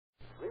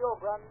Rio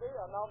Grande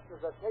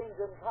announces a change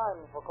in time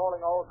for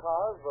Calling All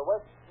Cars, the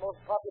West's most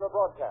popular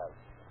broadcast.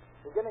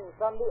 Beginning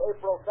Sunday,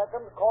 April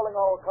 2nd, Calling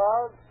All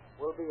Cars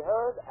will be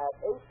heard at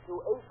 8 to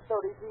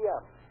 8:30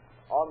 p.m.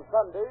 on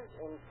Sundays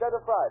instead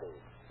of Fridays.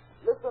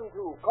 Listen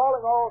to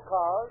Calling All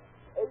Cars,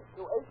 8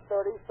 to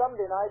 8:30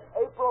 Sunday night,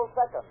 April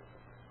 2nd.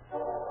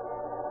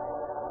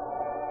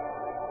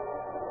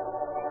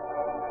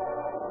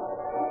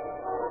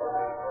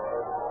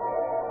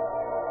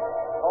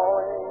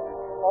 Calling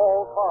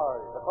All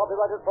Cars, the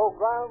copyrighted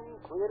program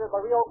created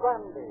by Rio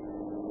Grande.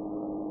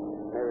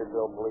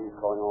 Marysville Police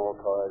calling all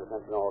cars.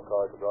 Attention all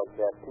cars to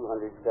broadcast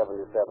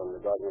 277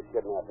 regarding a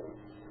kidnapping.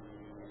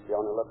 Be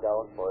on the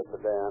lookout for a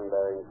sedan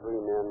bearing 3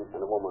 men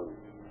and a woman.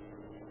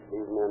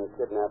 These men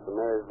kidnapped the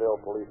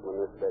Marysville policemen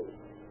this day.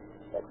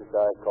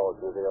 Exercise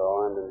caution as they are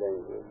armed and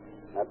dangerous.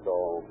 That's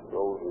all.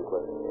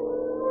 Rosenquist.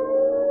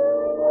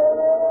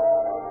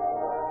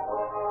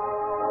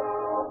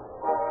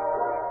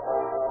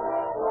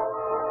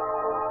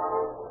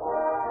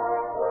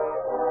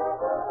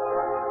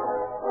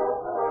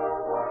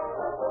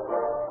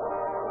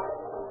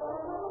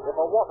 If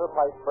a water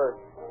pipe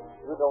bursts,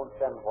 you don't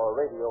send for a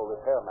radio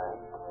repairman.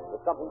 If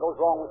something goes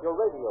wrong with your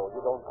radio,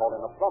 you don't call in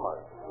a plumber.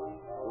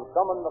 You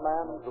summon the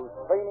man whose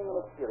training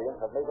and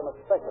experience have made him a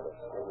specialist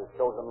in his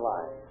chosen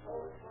line.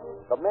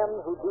 The men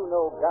who do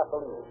know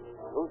gasoline,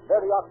 whose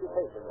very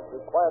occupation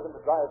requires them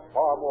to drive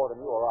far more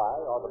than you or I,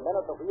 are the men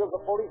at the wheels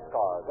of police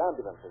cars,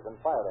 ambulances, and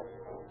fire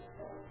engines.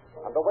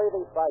 And the way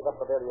they size up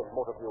the various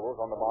motor fuels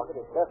on the market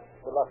is best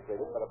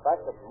illustrated by the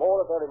fact that more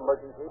of their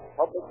emergency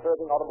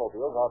public-serving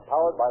automobiles are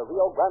powered by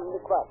Rio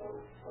Grande Craft,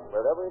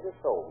 wherever it is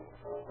sold,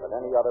 than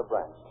any other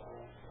brand.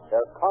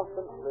 Their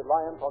constant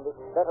reliance on this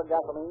better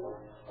gasoline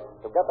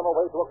to get them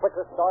away to a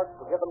quicker start,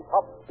 to give them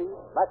top speed,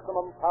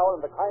 maximum power,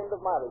 and the kind of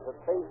mileage that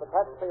saves the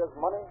taxpayers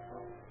money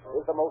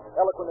is the most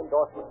eloquent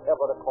endorsement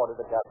ever accorded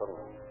to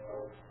gasoline.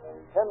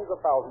 Tens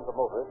of thousands of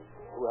motorists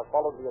who have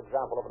followed the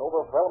example of an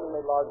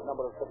overwhelmingly large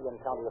number of city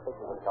and county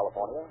officials in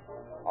California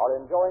are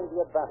enjoying the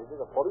advantages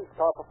of police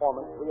car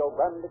performance Rio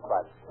Grande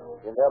Craft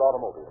in their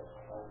automobiles.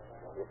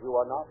 If you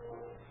are not,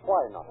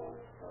 why not?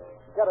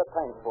 Get a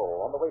tank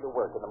full on the way to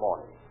work in the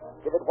morning.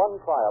 Give it one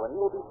trial and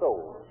you'll be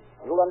sold.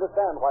 You'll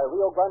understand why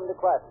Rio Grande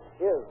Craft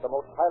is the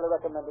most highly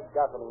recommended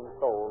gasoline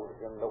sold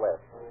in the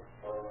West.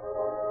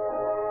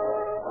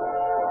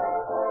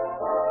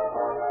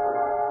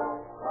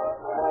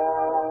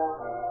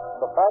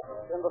 The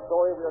facts in the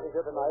story we are to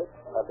hear tonight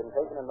have been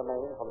taken in the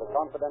main from the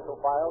confidential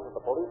files of the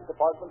Police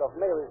Department of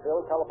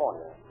Marysville,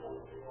 California.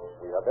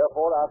 We have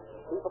therefore asked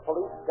Chief of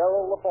Police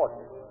Darrell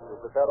LaFortune to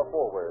prepare a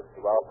foreword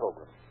to our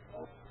program.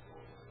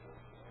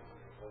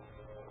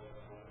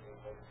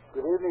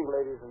 Good evening,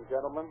 ladies and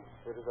gentlemen.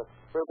 It is a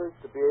privilege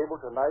to be able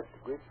tonight to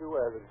greet you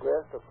as a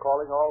guest of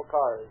Calling All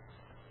Cars.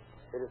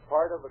 It is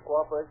part of the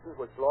cooperation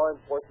which law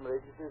enforcement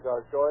agencies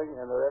are showing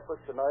in their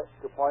efforts tonight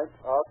to point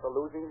out the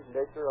losing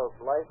nature of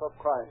life of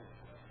crime.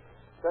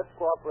 Such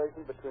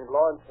cooperation between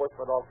law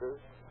enforcement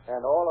officers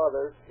and all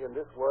others in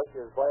this work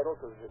is vital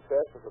to the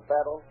success of the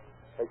battle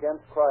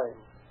against crime.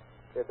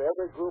 If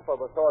every group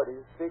of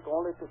authorities seek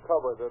only to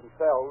cover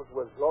themselves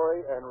with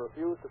glory and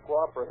refuse to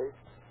cooperate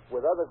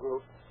with other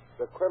groups,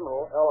 the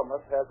criminal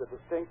element has a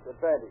distinct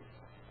advantage.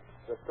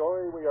 The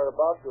story we are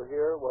about to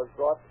hear was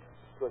brought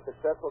to a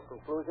successful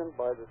conclusion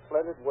by the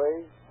splendid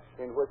way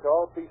in which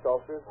all peace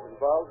officers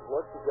involved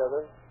work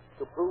together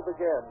to prove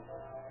again,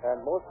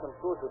 and most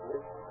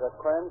conclusively, that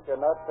crime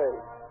cannot pay.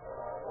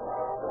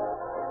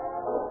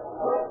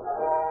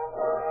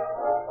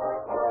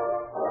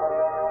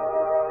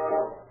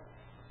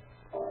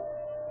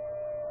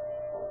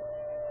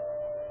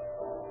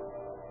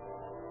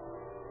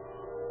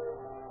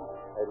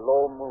 A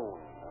low moon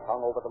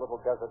hung over the little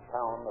desert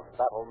town of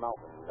Battle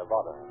Mountain,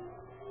 Nevada.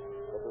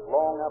 It was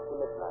long after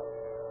midnight,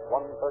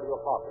 1:30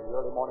 o'clock in the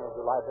early morning of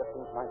July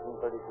 15,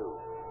 1932.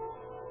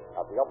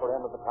 At the upper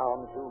end of the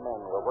town, 2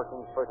 men were working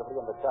furtively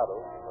in the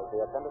shadows as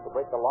they attempted to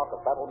break the lock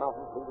of Battle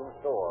Mountain's leading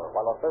store,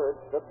 while a third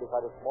stood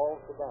beside a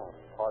small sedan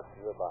parked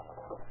nearby.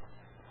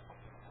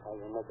 How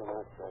you making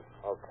that, Judge?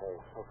 Okay.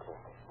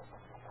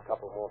 A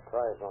couple more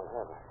tries on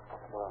him.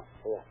 Well,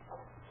 Here.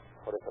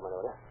 Put it to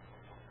Manila.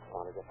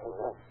 Want to get some of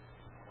that?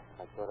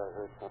 I thought I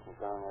heard something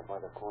down there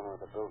by the corner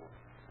of the building.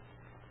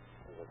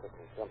 Is it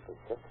getting jumpy,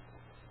 Chick?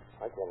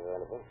 I can't hear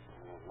anything.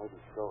 Maybe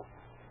so.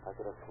 I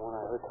could have sworn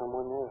I heard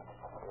someone there.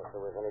 If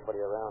there was anybody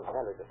around,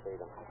 Henry to see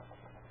them.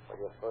 But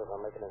you suppose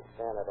I'm making him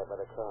stand at that by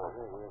the car?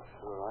 Yeah,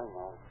 sure, I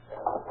know.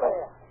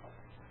 There.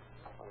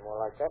 One more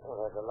like that,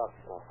 we'll have the luck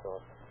knocked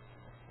off.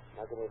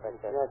 Now give me back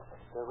that. Yes,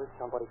 there is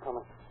somebody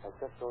coming. I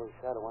just saw his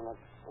shadow on the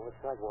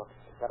sidewalk.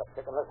 Shut up,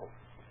 Chick, and listen.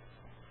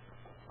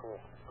 Here.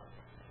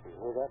 You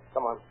hear that?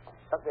 Come on.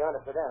 Up behind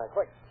the sedan,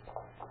 quick.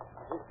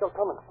 He's still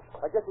coming.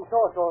 I guess he saw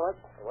us all right.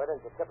 Why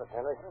didn't you tip us,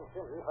 Henry?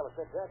 You fellas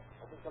said that.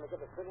 I think he's going to get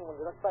the signal when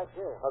we look back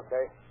here.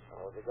 Okay.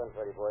 Hold your guns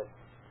ready, boys.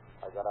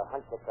 I got a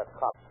hunch it's a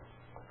cop.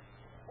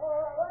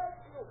 All right,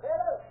 you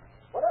fellas.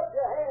 Put up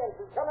your hands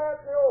and come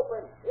out in the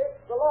open. It's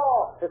the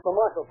law. It's the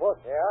marshal,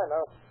 boss. Yeah, I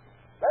know.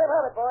 Let him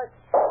have it, boys.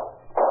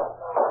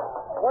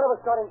 What one of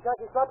us got him, Jack.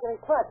 He's dropped in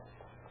his tracks.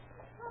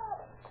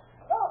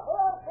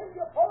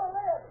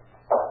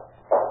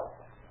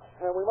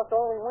 We must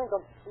have only winged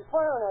him. He's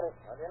firing at us.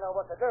 Well, you know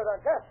what to do, don't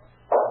you?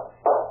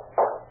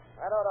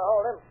 I know to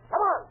hold him.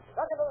 Come on!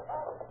 Duck into the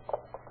house.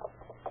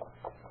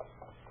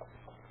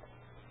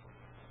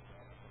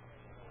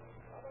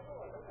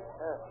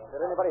 Did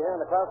anybody here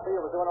in the crowd see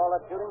who was doing all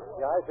that shooting?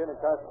 Yeah, I seen it,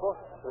 Constable.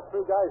 There's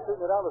three guys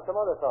shooting it down with some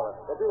other fellas.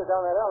 They beat it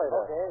down that alley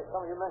there. Okay,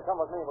 some of you men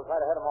come with me. We'll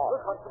try to head them off.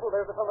 Look, Constable,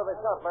 there's the fellow they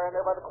shot lying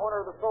there by the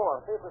corner of the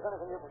store. See if there's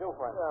anything you can do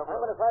for him. Yeah, I'm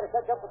going to try to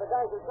catch up with the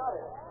guys who shot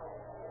him.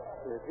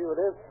 You see who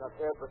it is? Not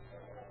there, but...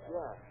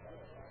 Yeah.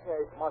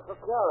 Yeah, it's Marshal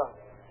Chiara.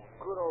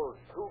 Good old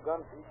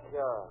two-gun Pete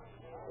Chiara.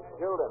 They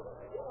killed him.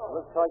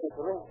 Looks like it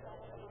to me.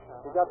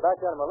 He got back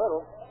at him a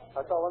little.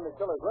 I saw one of the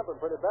killers limping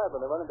pretty bad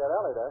when they went in that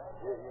alley there.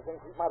 You think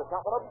he might have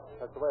shot one of them?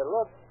 That's the way it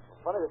looked.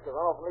 Funny, because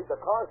I often leave the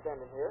car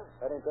standing here.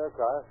 That ain't their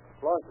car.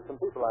 Belongs to some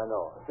people I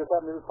know. Just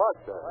happened to be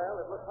parked there. Well,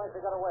 it looks like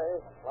they got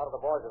away. A lot of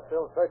the boys are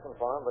still searching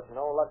for him, but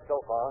no luck so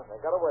far. They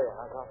got away,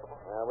 huh, Constable?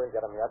 Yeah, we'll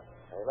get them yet.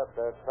 They left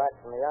their tracks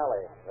in the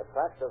alley. The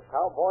tracks of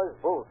cowboys'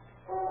 boots.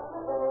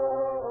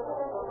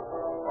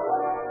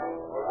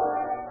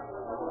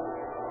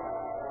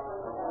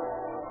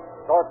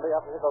 Shortly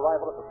after his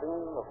arrival at the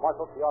scene of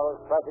Marshal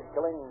Chiara's tragic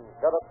killing,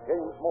 Sheriff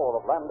James Moore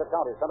of Lambda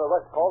County sent a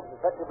rush call to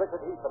Detective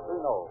Richard Heath of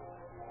Reno.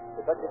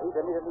 Detective Heath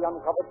immediately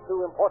uncovered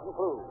two important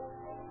clues.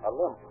 A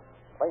limp,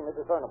 plainly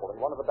discernible in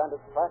one of the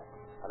bandits' tracks,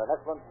 and an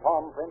excellent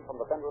palm print from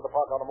the fender of the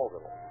park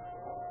automobile.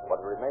 But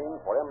it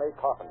remained for M.A.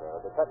 Carpenter,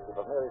 a detective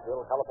of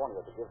Marysville,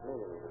 California, to give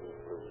meaning to these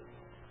clues.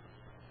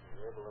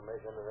 You able to make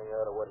anything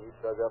out of what he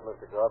dug up,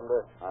 Mr.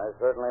 Carpenter? I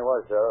certainly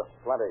was, Sheriff.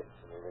 Plenty.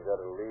 You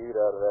got a lead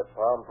out of that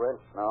palm print?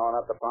 No,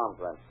 not the palm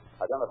print.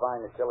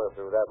 Identifying the killer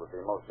through that would be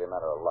mostly a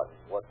matter of luck.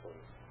 Watson.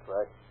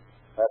 Track?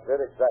 That's it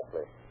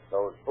exactly.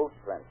 Those boot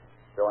prints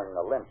showing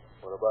the limp.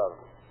 What about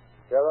him?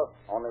 Sheriff,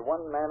 only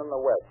one man in the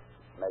West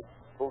makes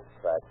boot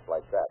tracks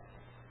like that.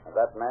 And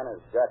that man is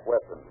Jack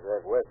Weston.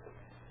 Jack Weston.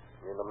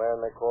 You mean the man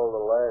they call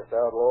the last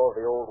outlaw of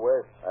the Old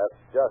West? That's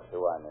just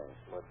who I mean.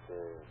 But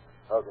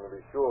how can you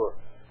be sure?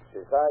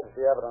 Besides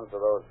the evidence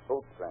of those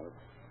boot prints,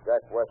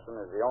 Jack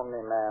Weston is the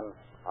only man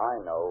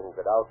I know who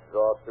could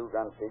outdraw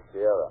two-gun Pete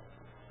Chiara.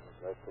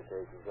 If that's the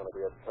case, he's going to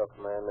be a tough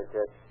man to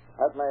catch.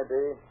 That may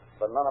be,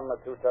 but none of them are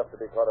too tough to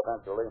be caught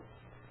eventually.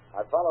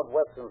 I followed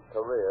Weston's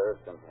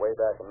career since way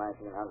back in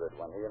 1900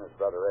 when he and his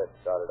brother Ed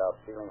started out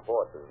stealing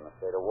horses in the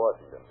state of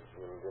Washington.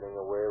 He's been getting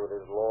away with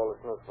his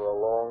lawlessness for a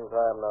long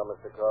time now,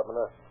 Mr.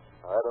 Carpenter.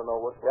 I don't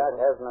know what... Jack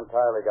hasn't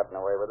entirely gotten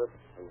away with it.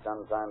 He's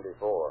done time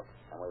before.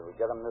 And when we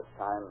get him this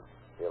time,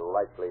 he'll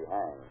likely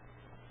hang.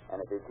 And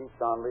if he keeps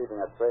on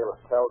leaving a trail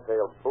of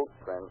telltale boot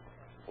prints,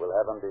 we'll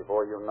have him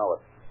before you know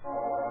it.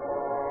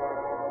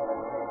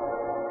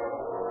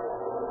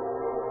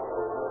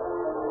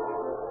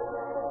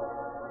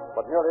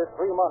 But nearly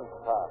 3 months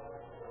passed,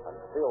 and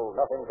still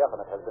nothing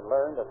definite has been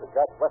learned as to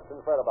Jack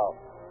Weston's whereabouts.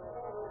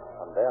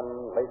 And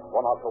then, late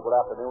one October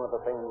afternoon of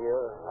the same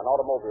year, an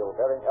automobile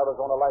bearing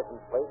Arizona license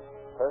plates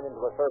turned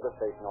into a service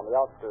station on the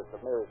outskirts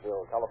of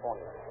Marysville,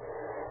 California.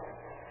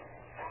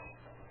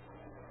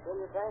 Fill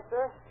your tank,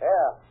 sir?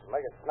 Yeah,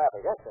 make it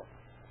snappy. Yes, sir.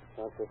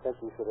 Don't you think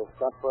we should have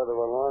stopped further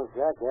along,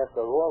 Jack?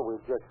 After all,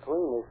 we've just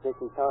cleaned this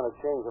 60-pound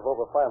change of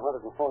over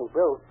 540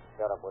 bills.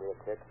 Shut up, will you,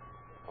 Chick?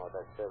 Oh,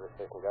 that service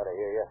station got to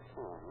hear you.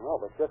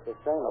 No, but just the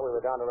same... Well, we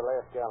were down to the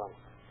last gallon.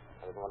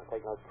 I didn't want to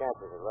take no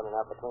chances of running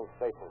out between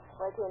stations.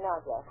 Where to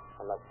now, Jack?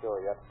 I'm not sure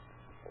yet.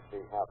 Let's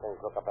see how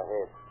things look up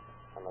ahead.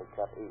 I may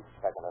cut east,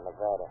 back into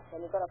Nevada.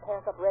 Then you're going to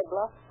pass up Red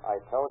Bluff? I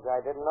told you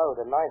I didn't know,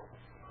 didn't I?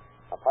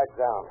 Now, pipe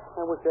down.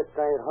 I wish that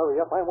guy would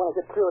hurry up. I want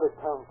to get clear of this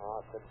town. Oh,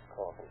 quit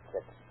coughing,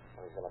 Chick.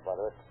 He's going to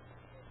bother us.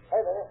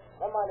 Hey there,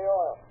 never mind the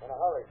oil. In a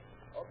hurry.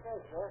 Okay,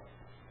 sir.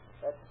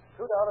 That's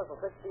 $2.15.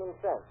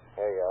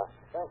 Here you are.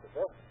 Thank you,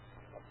 sir.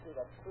 Let's see,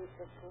 that's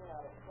 $3.16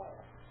 out of 20.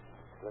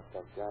 Let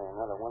that guy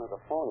another one of the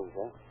phonies,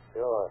 eh?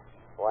 Sure.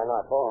 Why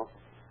not? Oh,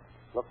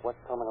 look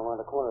what's coming around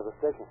the corner of the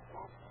station.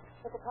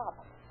 Look at top.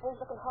 He's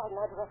looking hard in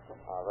our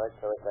direction. All right,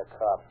 so it's that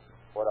cop.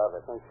 What of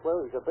it? I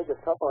swear he's the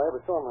biggest couple I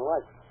ever saw in my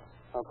life.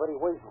 But he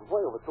weighs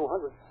way over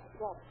 200.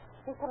 Jack,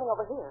 he's coming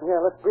over here. Yeah,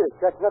 let's beat it.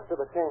 Jack, nuts to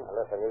the chain. Now,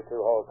 listen, you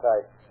two hold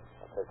tight.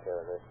 I'll take care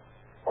of this.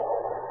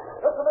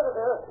 Just a minute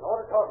there. I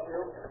want to talk to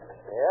you.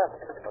 Yeah?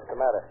 What's the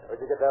matter?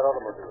 Where'd you get that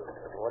automobile?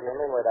 What do you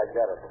mean where'd I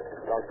get it?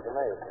 It belongs to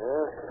me.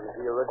 Yeah? You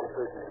see your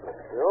registration.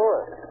 Sure.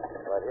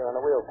 Right here on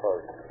the wheel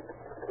post.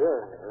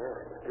 Sure.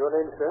 Yeah. Your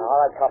name, sir?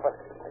 All right, copper.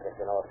 I guess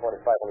you know a 45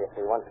 when you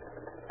see one.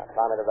 Now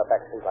climb into the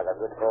back seat like a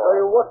good boy.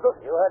 Hey, what the...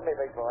 You heard me,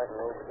 big boy.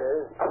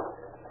 Okay.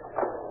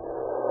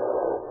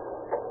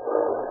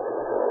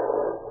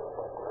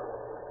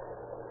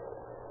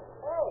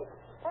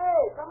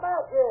 Hey, come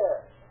back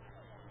here.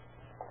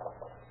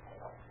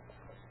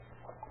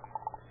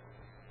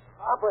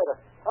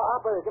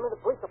 Operator, give me the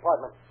police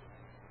department.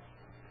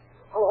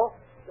 Hello?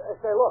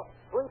 Say, look,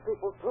 3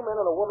 people, 2 men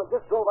and a woman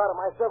just drove out of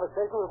my service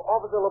station with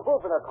Officer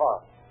LaBouffe in their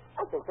car.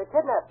 I think they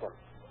kidnapped him.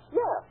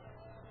 Yeah.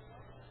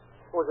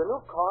 It was a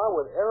new car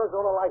with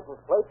Arizona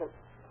license plates and...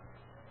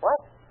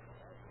 What?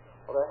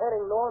 Well,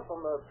 going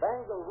from the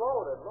Bangle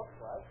Road, it looks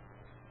like.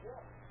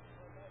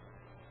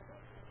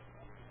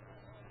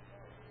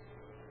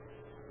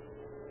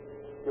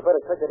 You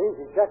better take it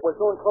easy, Jack. We're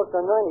going close to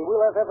 90.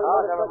 We'll have every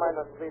minute. Never mind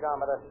the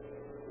speedometer.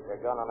 Keep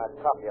your gun on that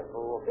cop, you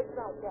fool. It's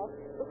right, Jack.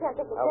 We can't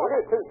get the Now, will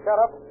you two shut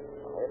up?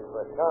 It's for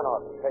a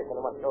turn-off in case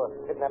anyone saw us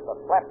kidnap a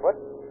flatfoot,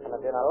 and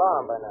there'd be an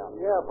alarm by now.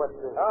 Yeah, but...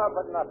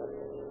 But nothing.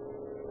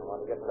 I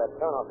want to get to that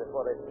turn-off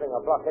before they string a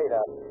blockade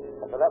out.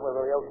 After that, we'll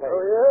be okay.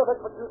 Oh, yeah?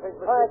 That's what you think,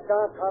 Mr. All right,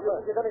 John,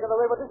 You think you're going to get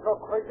away with this so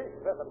crazy?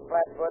 Listen,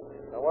 Flatfoot,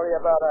 don't worry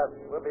about us.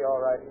 We'll be all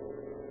right.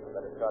 You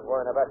better start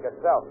worrying about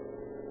yourself.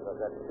 Because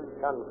that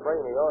 2-ton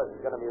frame of yours is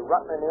going to be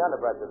rotting in the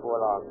underbrush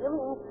before long. You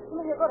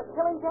mean you're going to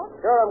kill him, Jack?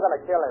 Sure, I'm going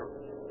to kill him.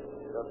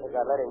 You don't think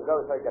I'd let him go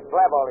so he could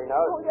blab all he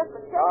knows? Oh, yes,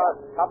 but Jack... Oh,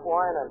 stop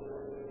whining.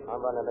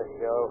 I'm running this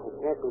show. It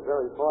can't be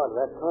very far to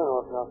that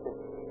turnoff now.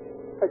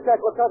 Hey,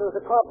 Jack, look out. There's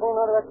a car pulling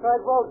out of that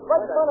side road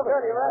right in front of us.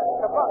 Dirty rat.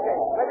 It's a blockade.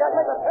 Maybe I'll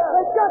make a turn.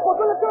 Hey, Jack, we're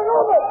going to turn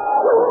over.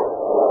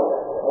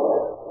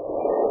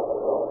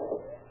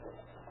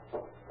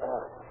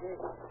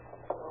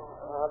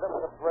 This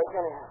is a break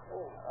anyhow.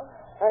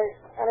 Hey,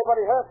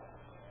 anybody hurt?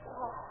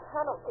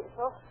 I don't think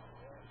so.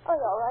 Are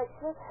you all right,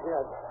 Chick?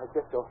 Yeah, I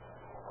guess so.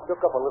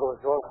 Look up a little,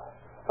 Joel.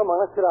 Come on,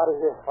 let's get out of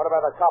here. What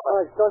about the cop? All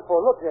right, start for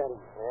a look at him.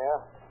 Yeah,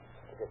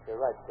 I guess you're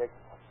right, Dick.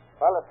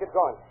 Well, let's get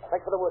going.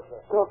 Thanks for the woods,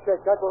 sir. Okay,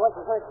 Jack, we'll like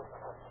to thank you.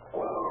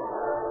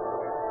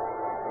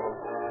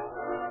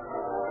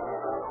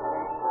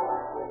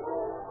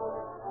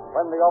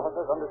 When the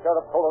officers under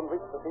Sheriff Tolan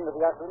reached the scene of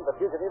the accident, the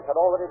fugitives had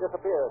already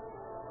disappeared.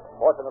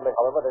 Fortunately,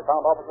 however, they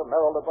found Officer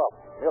Merrill LeBuff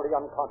nearly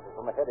unconscious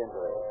from a head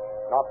injury,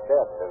 not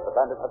dead as the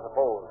bandits had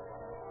supposed.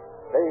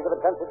 Days of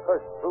intensive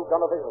search proved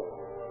unavailing.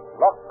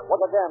 Luck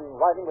was again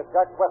riding with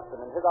Jack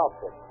Weston and his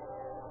outfit.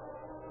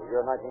 The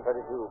year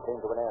 1932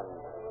 came to an end.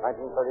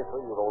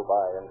 1933 rolled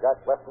by, and Jack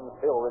Weston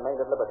still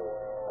remained at liberty.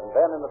 And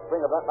then, in the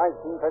spring of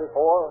 1934,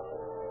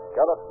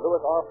 Sheriff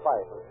Lewis R.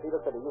 Fife of Cedar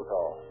City,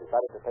 Utah,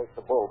 decided to take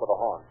the bull by the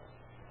horn.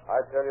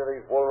 I tell you,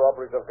 these wool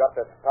robberies have got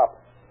to stop.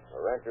 The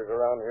ranchers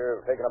around here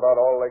have taken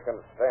about all they can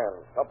stand.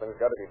 Something's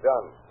got to be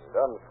done.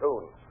 Done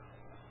soon.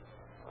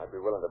 I'd be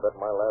willing to bet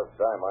my last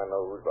dime I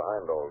know who's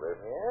behind all this.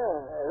 Yeah,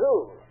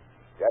 who?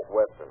 Jack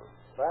Weston.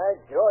 By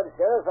George,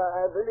 Sheriff,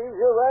 I believe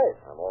you're right.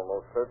 I'm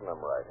almost certain I'm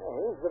right.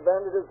 He's the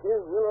bandit who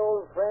killed your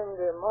old friend,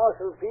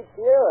 Marshal Pete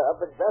Sierra,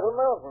 up at Battle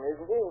Mountain,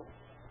 isn't he?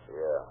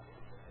 Yeah.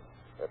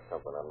 That's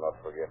something I'm not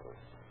forgetting.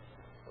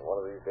 And one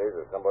of these days,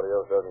 if somebody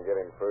else doesn't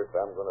get him first,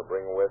 I'm going to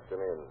bring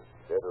Weston in,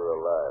 dead or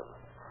alive.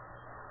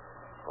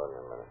 Wait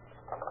a minute.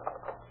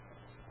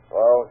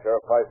 Well,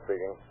 Sheriff Price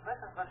speaking. This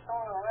is the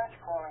Stoner Ranch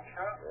calling,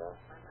 Sheriff. Yeah?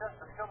 We've just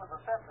discovered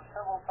the theft of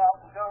several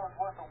 $1,000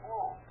 worth of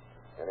wool.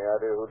 Any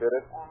idea who did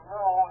it? Well,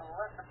 no, the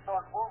record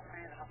stores wool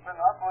thieves have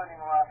been operating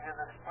around here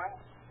this spring.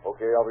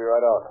 Okay, I'll be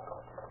right out.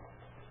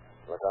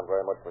 Unless I'm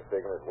very much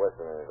mistaken, it's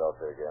Weston and he's out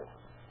there again.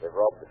 They've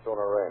robbed the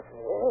Stoner Ranch.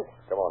 Yes.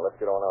 Come on, let's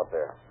get on out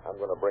there. I'm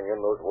going to bring in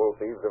those wool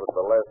thieves if it's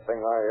the last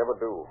thing I ever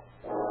do.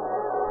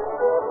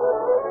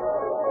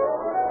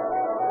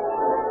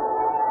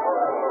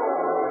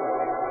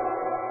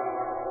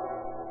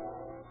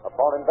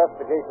 Upon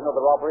investigation of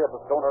the robbery at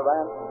the Stoner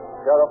Ranch,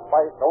 Sheriff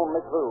Fife's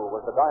only clue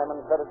was the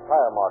diamond-studded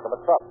tire mark of a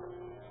truck,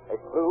 a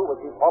clue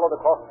which he followed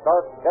across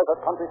dark desert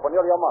country for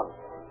nearly a month.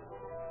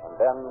 And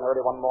then,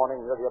 early one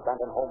morning, near the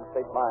abandoned Home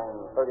State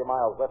Mine, 30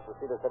 miles west of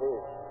Cedar City,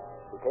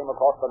 he came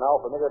across the now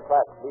familiar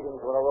tracks leading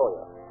to an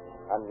arroyo,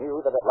 and knew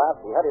that at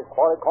last he had his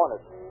quarry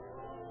cornered.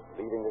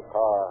 Leaving his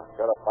car,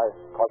 Sheriff Fife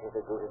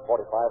cautiously drew his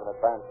 .45 and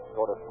advanced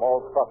toward a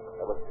small truck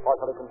that was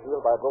partially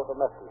concealed by a growth of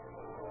mesquite.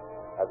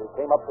 As he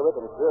came up to it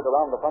and peered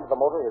around the front of the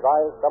motor, his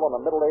eyes fell on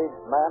a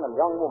middle-aged man and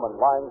young woman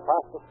lying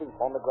fast asleep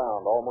on the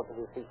ground, almost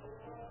at his feet.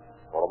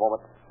 For a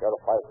moment,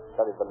 Sheriff Fife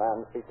studied the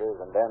man's features,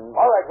 and then...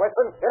 All right,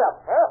 Weston, get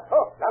up. Huh?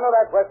 Oh, none of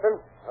that,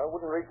 Weston. I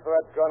wouldn't reach for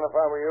that gun if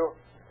I were you.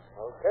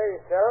 Okay,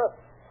 Sheriff.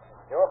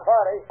 Your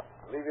party.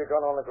 Leave your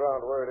gun on the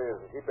ground where it is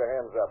and keep your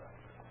hands up.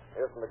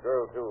 Yes, and the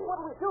girl, too. What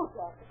do we do,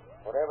 Jack?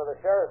 Whatever the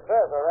sheriff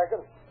says, I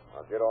reckon.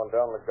 Now get on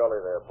down the gully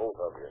there, both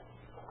of you.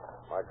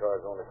 My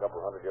car's only a couple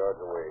hundred yards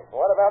away.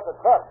 What about the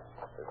truck?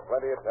 There's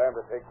plenty of time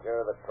to take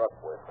care of the truck,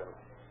 Weston.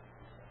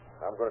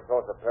 I'm going to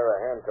toss a pair of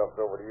handcuffs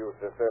over to you,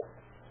 sister.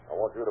 I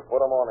want you to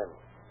put them on him.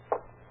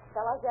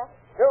 Shall I, Jack?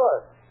 Sure.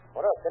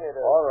 What else can you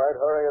do? All right,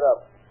 hurry it up.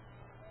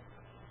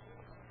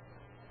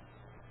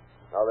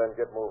 Now then,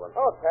 get moving.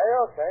 Okay.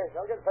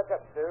 Don't get such a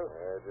stew.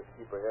 Yeah, just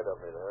keep ahead of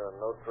me there and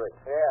no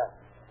tricks.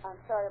 Yeah. I'm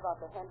sorry about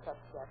the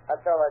handcuffs, Jack.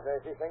 That's all right,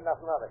 Daisy. Think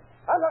nothing of it.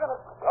 I'm not going to...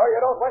 No, you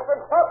don't,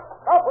 Weston. Stop!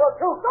 Stop for a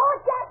truth! Go on,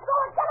 Jack! Go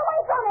on! Get away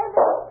from him!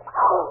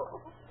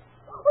 Oh!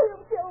 You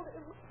killed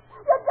him!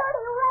 You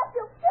dirty rat!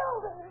 You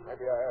killed him!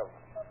 Maybe I have.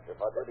 If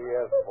I did, he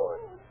asked for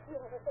it.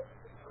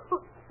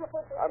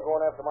 I'm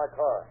going after my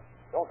car.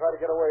 Don't try to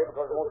get away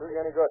because it won't do you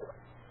any good.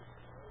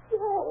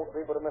 I won't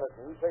be but a minute,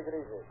 and you take it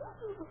easy.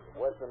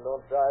 Weston,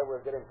 don't die.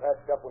 We'll get him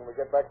patched up when we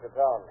get back to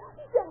town.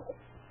 Jack!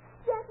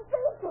 Jack,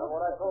 save him!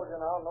 What I told you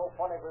now, no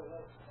funny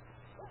business.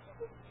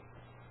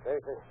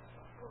 Daisy.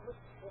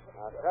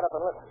 Now, shut up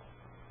and listen.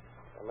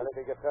 The minute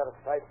he gets out of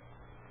sight,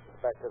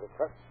 back to the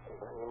truck.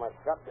 Bring me my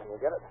shotgun. You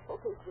get it?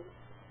 Okay, please.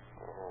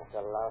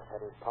 The louse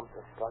hadn't pumped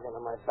a slug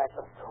into my back.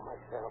 I'll kill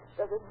myself.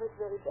 Does it hurt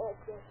very bad,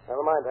 sir?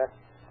 Never mind that.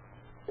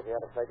 Did you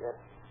have a sight yet?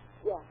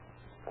 Yeah.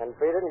 And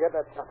Pete didn't get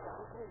that shotgun.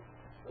 Okay.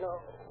 No.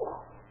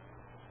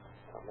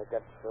 I'll make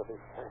that filthy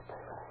shirt.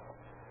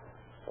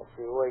 Let's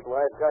see, wait,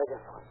 wise guy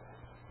gets one.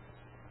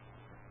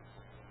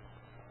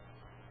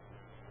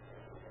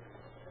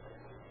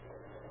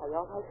 Are you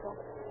all right, sir?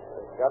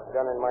 The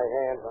shotgun in my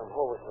hands. I'm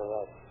always all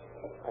right.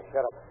 Now,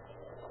 shut up.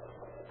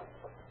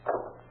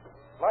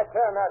 My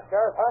turn now,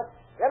 Sheriff, huh?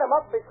 Get him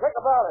up and be quick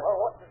about it. Oh,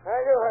 what?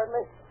 You heard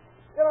me.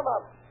 Get him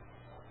up.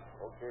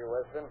 Okay,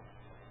 Weston.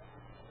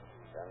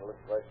 Kind of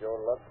looks like your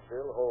luck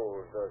still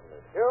holds, doesn't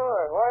it?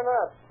 Sure, why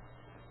not?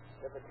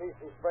 Get the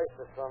Casey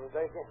bracelet from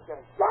Daisy.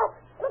 Get him. Jack!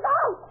 Look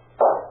out!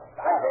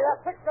 Daisy, that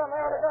six gun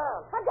there on the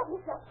ground. I'm getting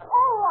you, sir.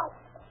 All right.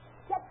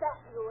 Get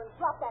back, you, and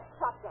drop that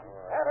shotgun.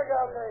 There we go,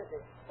 Daisy.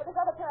 Put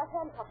another pair of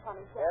handcuffs on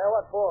him, sir. Yeah,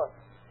 what for?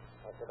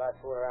 Why should I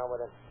fool around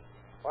with him?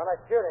 Why not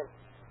shoot him?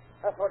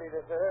 That's what he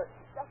deserves.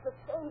 Just the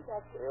same, sir.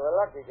 You were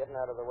lucky getting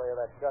out of the way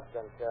of that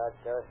shotgun charge,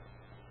 Sheriff.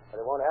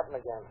 But it won't happen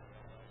again.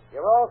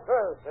 You're all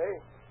through, see?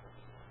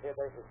 Here,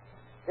 Daisy.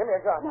 Give me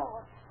a gun.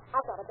 No,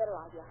 I've got a better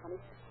idea, honey.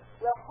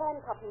 We'll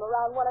handcuff him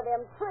around one of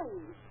them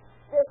trees.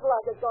 This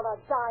lug is going to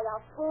die a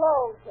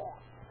slow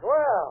death.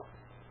 Well,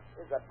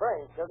 you've got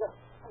brains, sugar.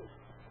 Hey,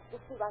 this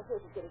tree right here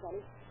is as good as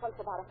any. Punch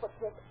about a foot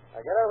thick.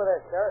 Now get over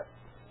there, Sheriff.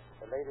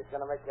 The lady's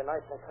going to make you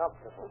nice and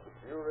comfortable.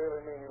 You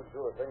really mean you'd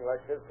do a thing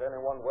like this to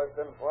anyone,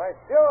 Weston? Why,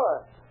 sure.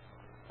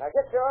 Now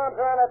get your arms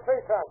around that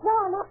tree trunk.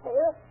 No, not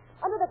there.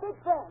 Under the big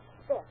branch.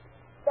 There.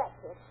 That's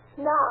it.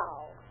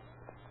 Now.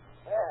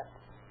 There.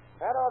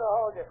 That ought to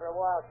hold you for a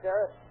while,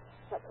 Sheriff.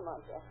 Now, come on,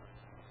 Jeff.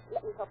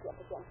 Let me help you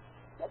up again.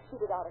 Let's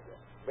shoot it out of here.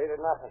 Beat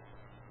it nothing.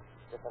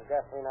 Get some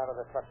gasoline out of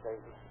the truck,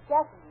 Daisy.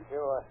 Gasoline?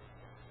 Sure.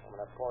 I'm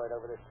going to pour it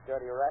over this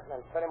dirty rat and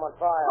then set him on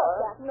fire. Oh,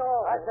 huh? Jack, no.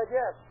 I said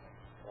yes.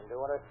 Then do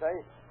what I say.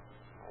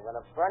 I'm going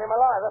to burn him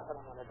alive. That's what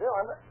I'm going to do.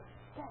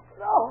 Jack,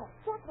 no.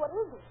 Jack, what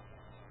is it?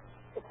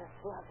 It's a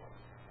slug.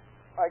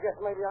 I guess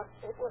maybe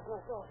It was my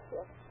fault,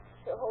 Jeff.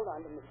 Here, hold on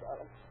to me,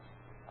 darling.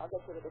 I'll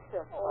get you to the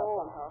sheriff's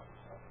house somehow.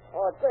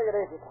 Oh, take it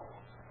easy.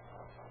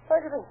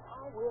 Take it easy.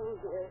 I will,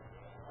 dear.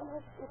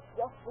 It's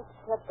just this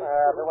trip.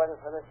 If it wasn't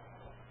for this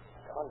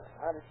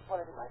confounded put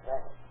it in my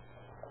back.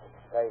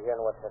 Stay here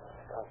and watch that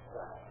skunk.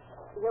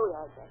 Here we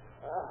are, Jack.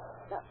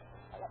 Now,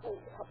 let me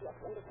help you up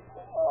into the...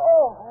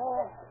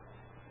 Oh.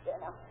 There,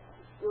 now.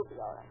 You'll be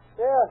all right.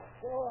 Yeah,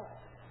 sure.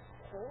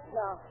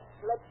 Now,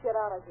 let's get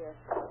out of here.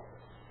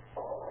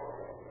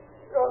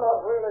 You're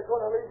not really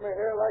going to leave me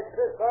here like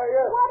this, are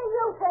you? What do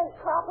you think,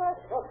 Cropper?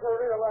 Don't you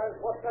realize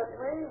what that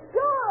means?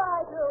 Sure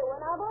I do, and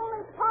I'm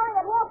only sorry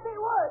it won't be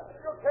worse.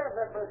 You can't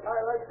let me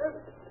die like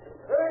this.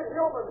 It ain't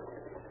human.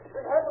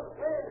 In heaven's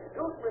name,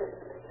 shoot me.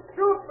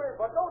 Shoot me,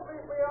 but don't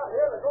leave me out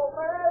here to go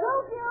mad.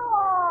 Don't you?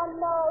 Oh,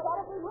 no,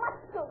 that'll be much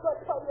too good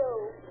for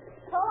you.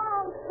 So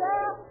long,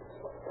 Sheriff.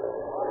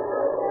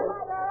 By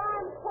your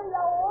arms to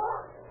your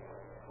walk.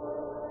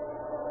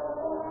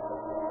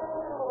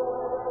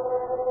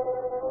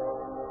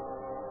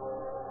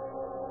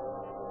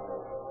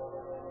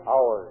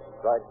 Hours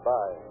dragged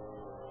by.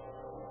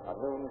 A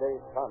noonday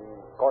sun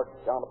scorched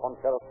down upon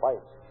Sheriff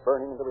Price,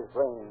 burning into his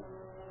brain.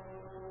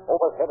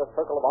 Overhead, a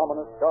circle of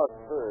ominous dark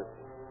birds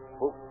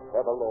swooped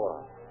ever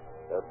lower,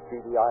 their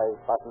beady eyes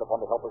fastened upon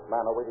the helpless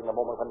man awaiting the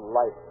moment when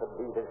life could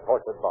leave his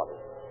tortured body.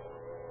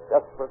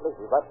 Desperately,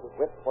 he racked his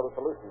wits for the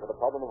solution to the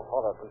problem of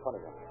horror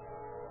confronting him.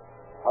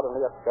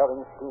 Suddenly, a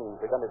daring scheme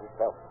presented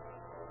itself.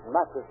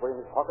 Matches were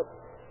in his pocket.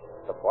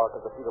 The bark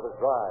of the cedar was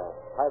dry,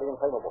 highly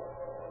inflammable.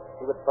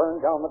 He would burn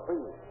down the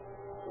trees.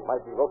 He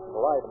might be roasted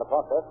alive in the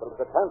process, but it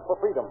was a chance for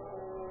freedom.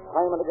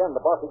 Time and again,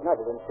 the bark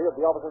ignited and seared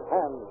the officer's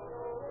hands,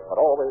 but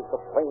always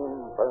the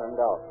flame burned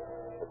out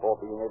before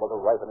being able to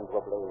ripen into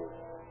a blaze.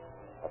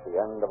 At the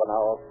end of an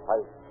hour,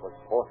 Price was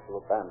forced to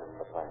abandon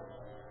the plan.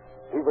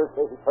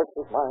 Feverishly, he searched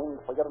his mind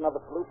for yet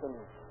another solution.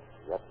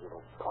 Yet he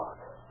was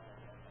caught.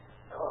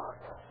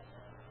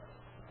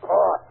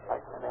 Caught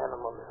like an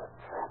animal in a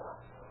trap.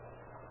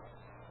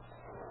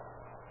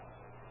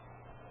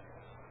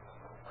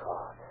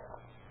 Caught.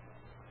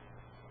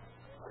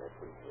 What is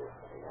he here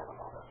for the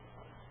animal?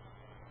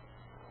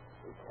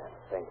 He can't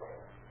think.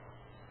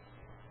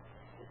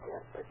 He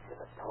can't picture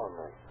the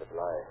torments that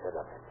lie ahead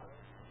of him.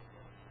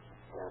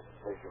 He can't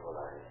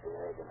visualize the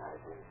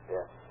agonizing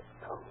death that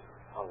comes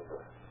with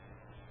hunger,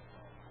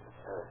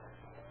 thirst,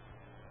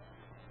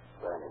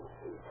 burning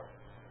heat.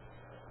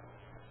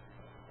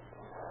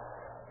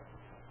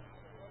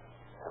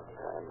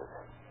 Sometimes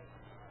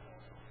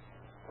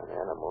an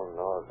animal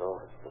gnaws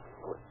off the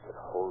foot that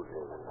holds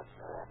him in the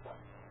trap.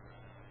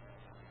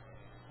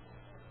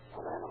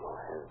 An animal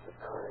has the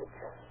courage.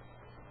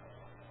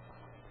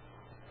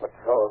 But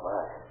so have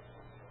I.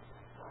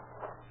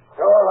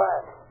 So have I.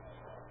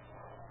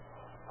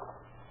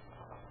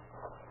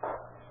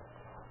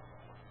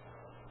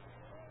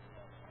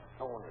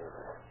 No one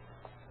ever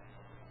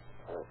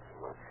hurts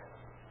much.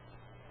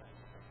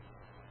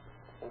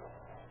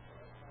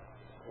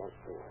 Can't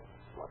be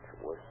Much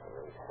worse than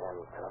these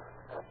handcuffs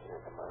cutting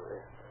into my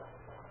wrists.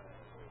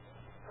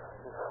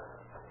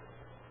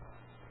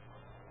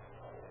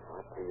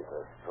 My teeth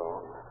are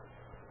strong.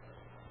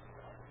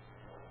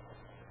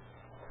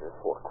 Just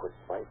 4 quick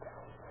bites.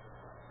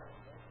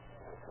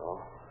 That's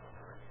all.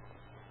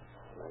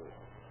 And then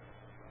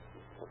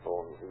the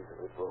bone's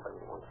easily broken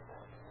once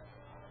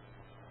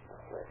the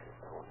flesh is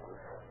torn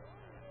loose.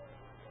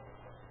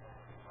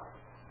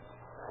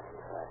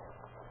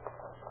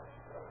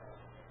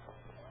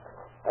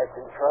 I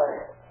can try.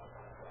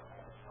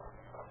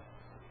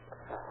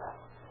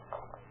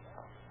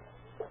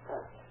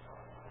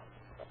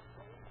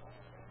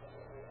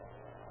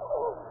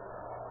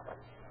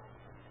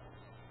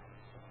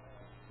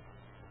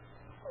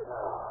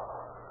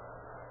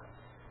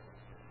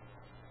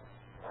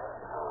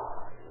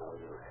 No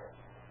use.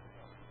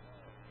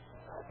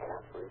 I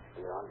can't reach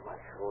beyond my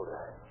shoulder.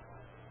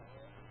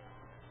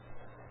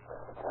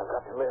 I've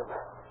got to live.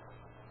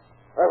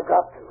 I've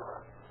got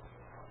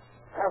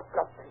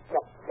to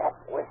get that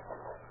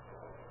Weston.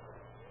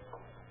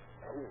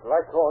 He's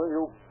like all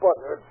you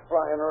buzzards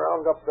flying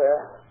around up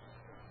there.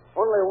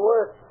 Only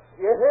worse.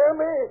 You hear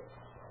me?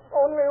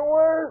 Only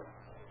worse.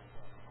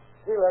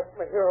 He left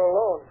me here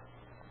alone.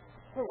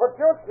 But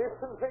you're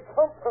keeping me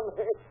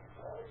company.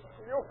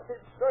 You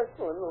keep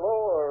circling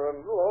lower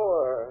and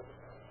lower.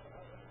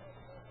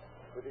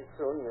 Pretty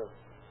soon you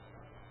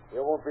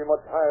won't be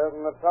much higher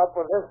than the top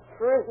of this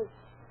tree.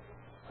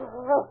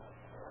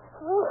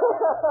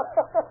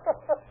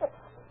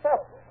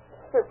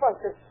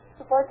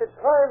 If I could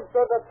climb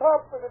to the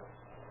top, it'd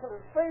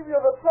save you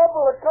the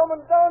trouble of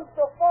coming down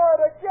so far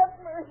to get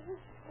me.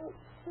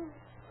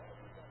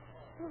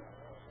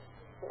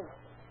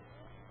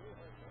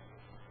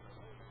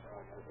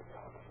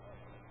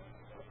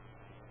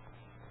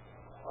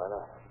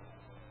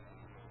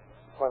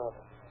 Why not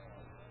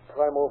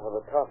climb over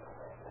the top of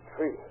the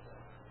tree?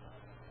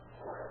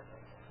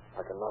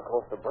 I can knock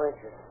off the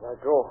branches as I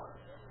go.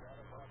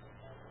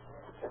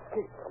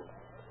 Escape from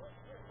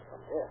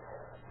this.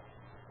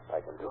 I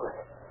can do it.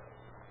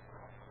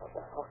 What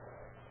the fuck?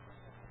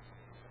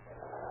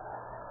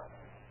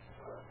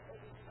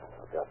 I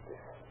forgot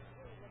this.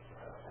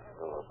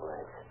 Lower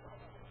branch.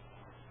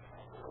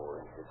 4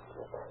 inches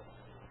thick.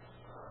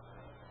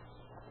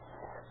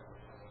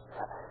 I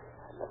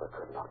never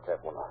could knock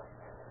that one off.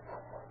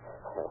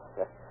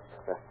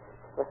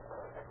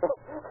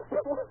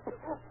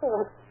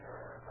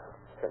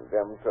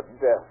 Condemned to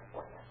death.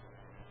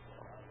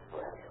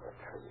 Branch of a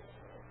tree.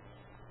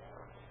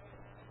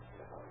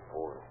 There's a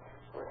 4-inch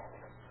branch.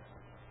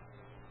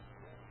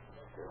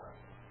 Still.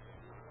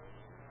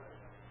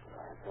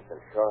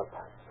 Something sharp.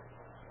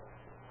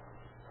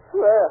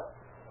 There.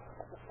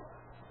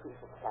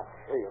 Piece of flat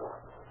shale.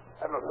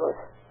 That'll do it.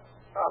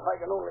 Now if I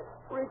can only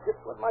reach it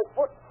with my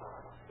foot.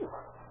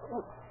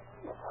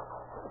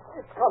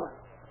 It's coming.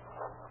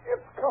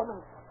 It's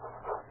coming.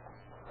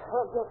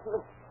 I'll just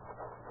miss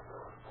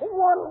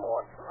one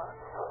more try.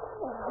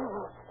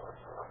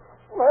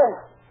 There.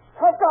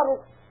 I've got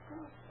it.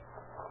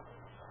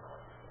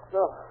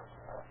 No.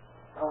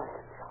 No, I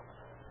can chop.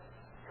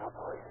 Chop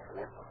away this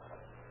limb.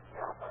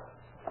 Chop.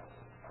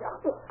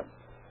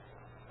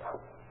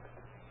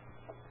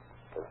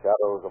 The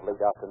shadows of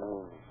late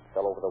afternoon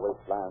fell over the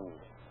wasteland,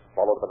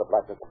 followed by the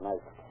blackness of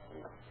night,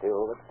 and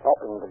still the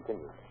chopping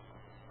continued.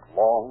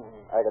 Long,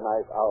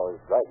 agonized hours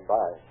dragged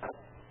by.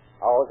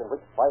 Hours in which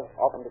life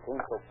often became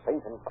so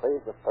faint and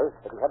crazed with thirst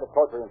that he had to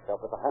torture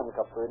himself with the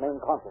handcuffs to remain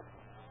conscious.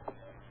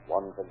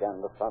 Once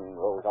again the sun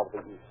rose out of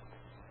the east,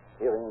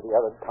 searing the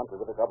arid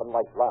country with its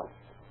oven-like blast.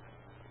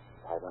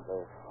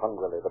 Silently,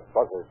 hungrily, the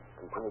buzzards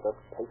continued their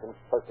patient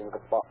searching of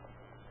the spot.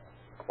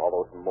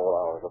 Followed more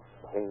hours of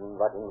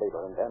pain-racking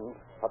labor, and then,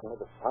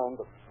 suddenly, the sound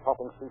of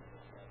chopping ceased.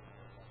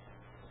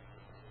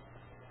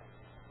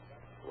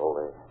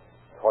 Slowly,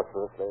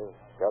 tortuously,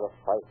 Sheriff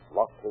Price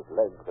locked his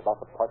legs about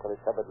the partially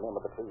severed limb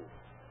of the tree.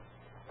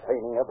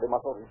 Straining every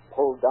muscle, he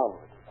pulled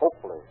downward,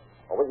 hopefully,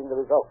 awaiting the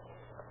result.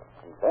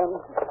 And then,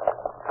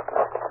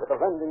 with a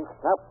rending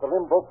snap, the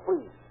limb broke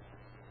free.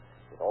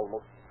 With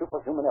almost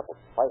superhuman effort,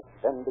 Price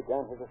then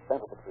began his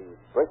ascent of the tree,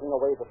 breaking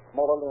away the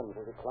smaller limbs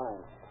as he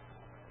climbed.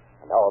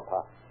 An hour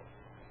passed,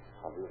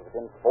 and he was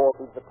within 4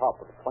 feet of the top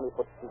of the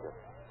 20-foot cedar.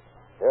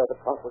 There the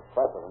trunk was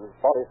fragile, and his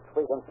body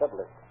swayed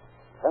unsteadily.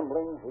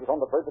 Trembling, he was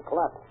on the verge of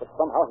collapse, but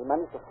somehow he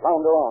managed to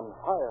flounder on,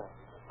 higher,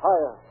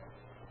 higher.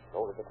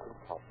 Slowly the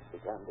treetops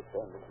began to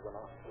bend into an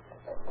arc.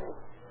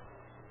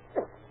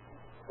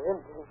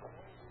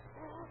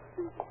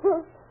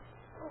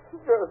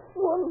 Just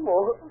one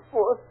more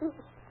foot. Please,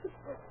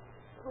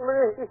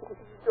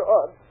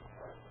 God.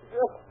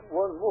 Just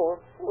one more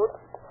foot.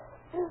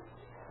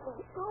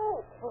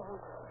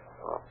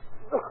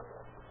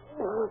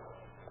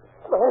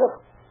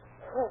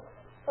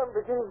 I'm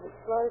beginning to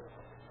slide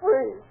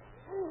free.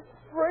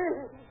 Free!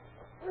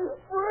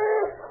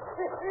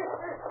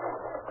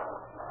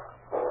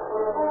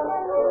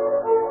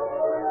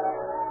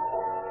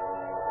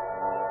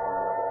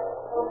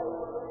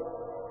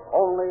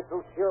 Only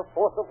through sheer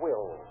force of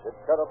will did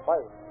Sheriff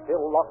Price,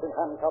 still locked in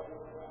handcuffs,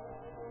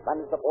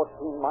 managed the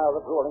 14 miles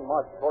of grueling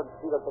march towards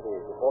Cedar City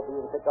before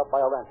being picked up by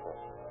a rancher.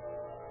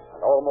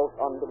 And almost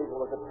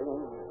unbelievable as it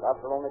seemed,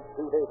 after only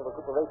 2 days of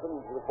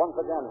recuperation, he was once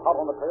again hot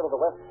on the trail of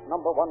the West's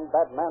 #1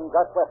 bad man,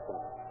 Jack Weston.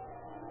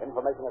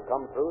 Information had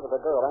come through that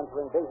a girl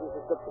answering Daisy's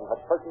description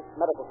had purchased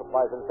medical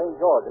supplies in St.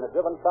 George and had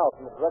driven south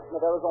in the direction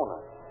of Arizona.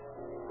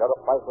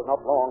 Sheriff Price was not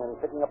long in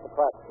picking up the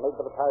tracks made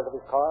by the tires of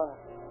his car,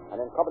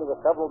 and in company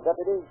with several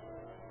deputies,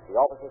 the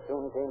officers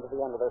soon came to the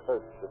end of their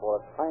search before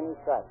a tiny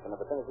shack in the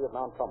vicinity of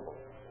Mount Trumbull.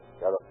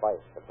 Sheriff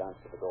Price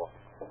advanced to the door.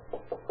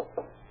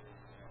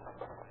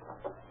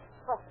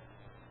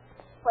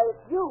 Why,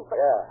 it's you.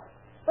 Yeah.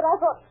 But I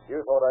thought...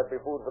 You thought I'd be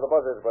food for the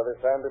buzzards by this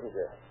time, didn't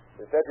you?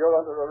 Instead, you're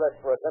under arrest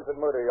for attempted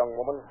murder, young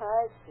woman.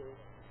 I see.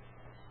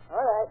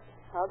 All right.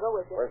 I'll go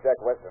with you. Where's Jack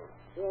Weston?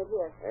 He ain't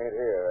here. Ain't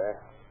here, eh?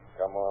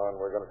 Come on,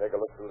 we're going to take a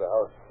look through the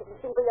house. You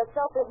see for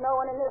yourself there's no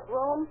one in this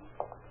room.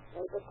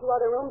 There's the 2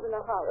 other rooms in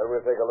the house. Well,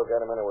 we'll take a look at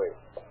him anyway.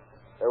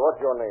 Hey,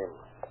 what's your name?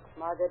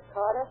 Margaret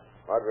Carter.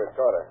 Margaret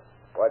Carter.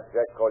 Why'd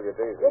Jack call you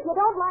Daisy? If you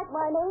don't like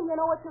my name, you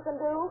know what you can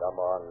do. Come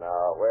on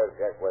now. Where's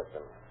Jack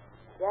Weston?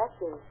 Jack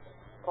is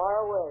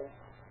far away.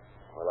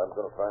 Well, I'm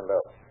going to find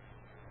out.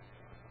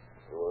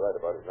 You were right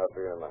about his not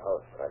being in the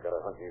house, but I got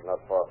a hunch he's not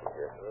far from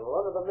here.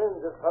 One of the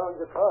men just found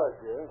your car,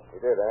 Sheriff. He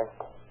did, eh?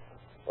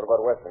 What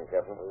about Weston,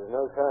 Captain? There's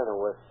no sign of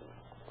Weston.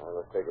 Well,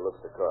 let's take a look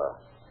at the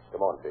car.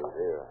 Come on,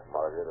 Daisy, or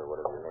Margaret, or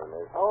whatever your name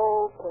is.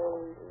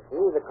 Okay.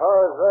 See, the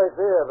car's right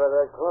there by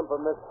that clump of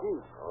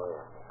mesquite. Oh,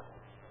 yeah.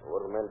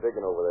 What are the men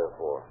digging over there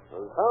for?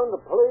 We found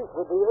the place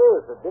where the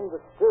earth had been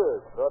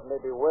disturbed. Thought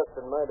maybe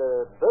Weston might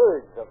have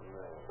buried something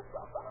there.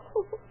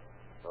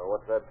 Well,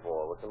 what's that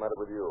for? What's the matter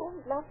with you?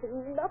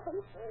 Nothing.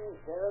 Hey,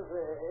 Sheriff,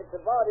 it's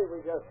a body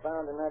we just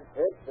found in that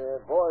pit.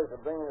 The boys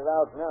are bringing it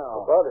out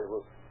now. A body?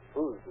 Well,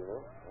 whose, you know?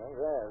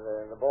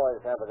 The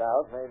boys have it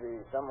out.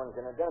 Maybe someone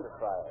can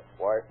identify it.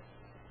 Why,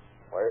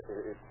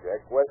 it's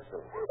Jack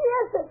Weston.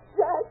 Yes, it's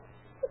Jack.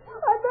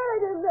 I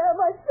buried him there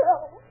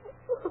myself.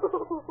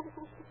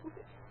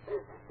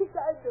 He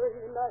died during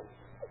the night.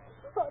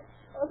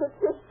 On the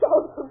trip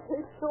down from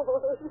St. George.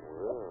 Well,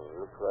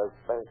 looks like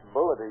that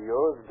bullet of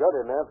yours got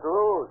him after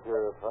all,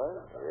 Sheriff,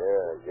 huh?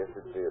 Yeah, I guess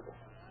it did.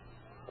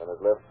 And it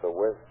left the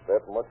West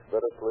that much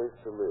better place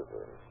to live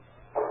in.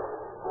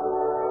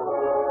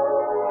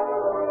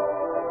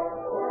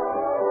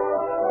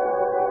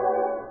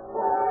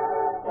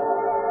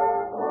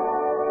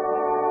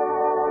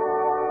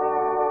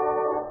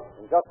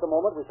 In just a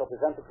moment, we shall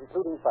present the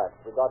concluding facts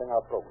regarding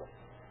our program.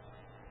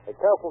 A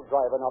careful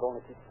driver not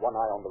only keeps one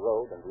eye on the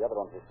road and the other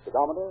on his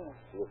speedometer,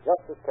 he is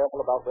just as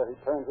careful about where he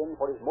turns in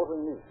for his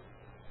motoring needs.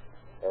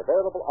 A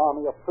veritable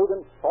army of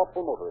prudent,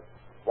 thoughtful motorists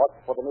watch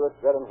for the nearest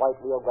red and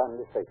white Rio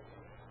Grande station,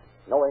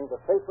 knowing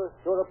the safer,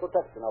 surer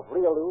protection of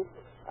Rio Lube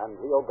and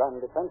Rio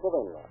Grande,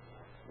 Pennsylvania,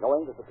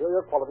 knowing the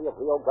superior quality of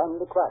Rio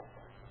Grande Crack,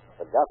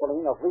 the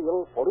gasoline of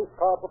real police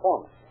car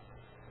performance.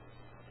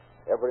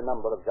 Every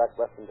member of Jack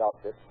Weston's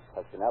outfit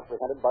has been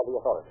apprehended by the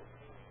authorities,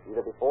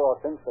 either before or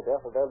since the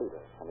death of their leader,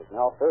 and is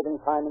now serving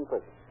time in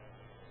prison.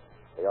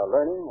 They are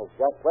learning, as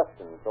Jack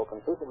Weston so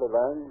conclusively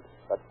learned,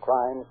 that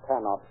crime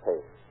cannot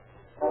pay.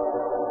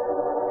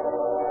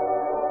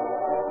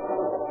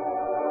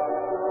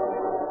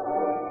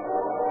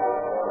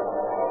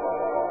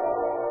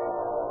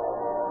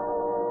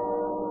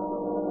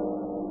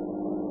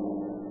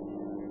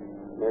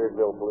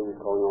 Marysville Police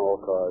calling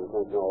all cars.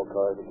 Attention all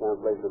cars. The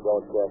cancellation of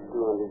broadcast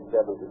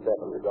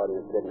 277 regarding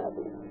a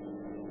kidnapping.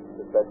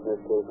 Suspects in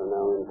this case are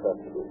now in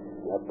custody.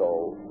 That's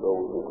all.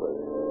 Rolls and clear.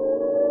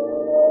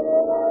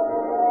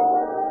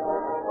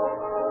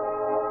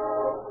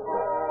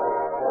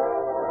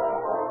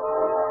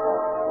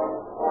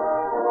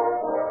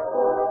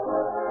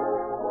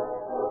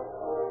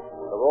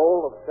 The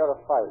role of Sheriff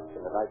Price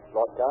in the night's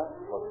broadcast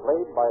was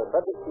played by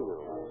Frederick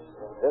Field.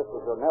 This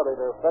was your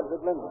narrator, Frederick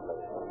Lindsley,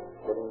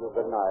 bidding you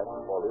good night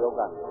for Rio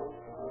Grande.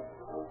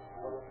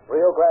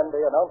 Rio Grande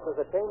announces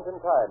a change in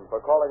time for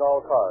Calling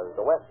All Cars,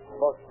 the West's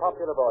most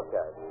popular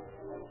broadcast.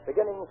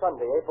 Beginning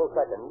Sunday, April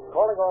 2nd,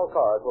 Calling All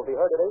Cars will be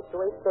heard at 8 to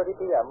 8:30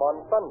 p.m.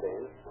 on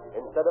Sundays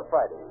instead of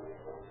Fridays.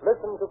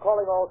 Listen to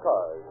Calling All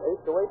Cars,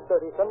 8 to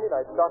 8:30 Sunday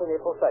night starting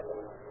April 2nd,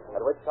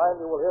 at which time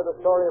you will hear the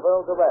story of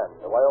Earl Duran,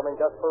 the Wyoming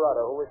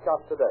desperado who was shot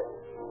today.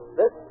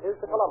 This is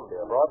the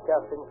Columbia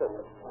Broadcasting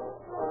System.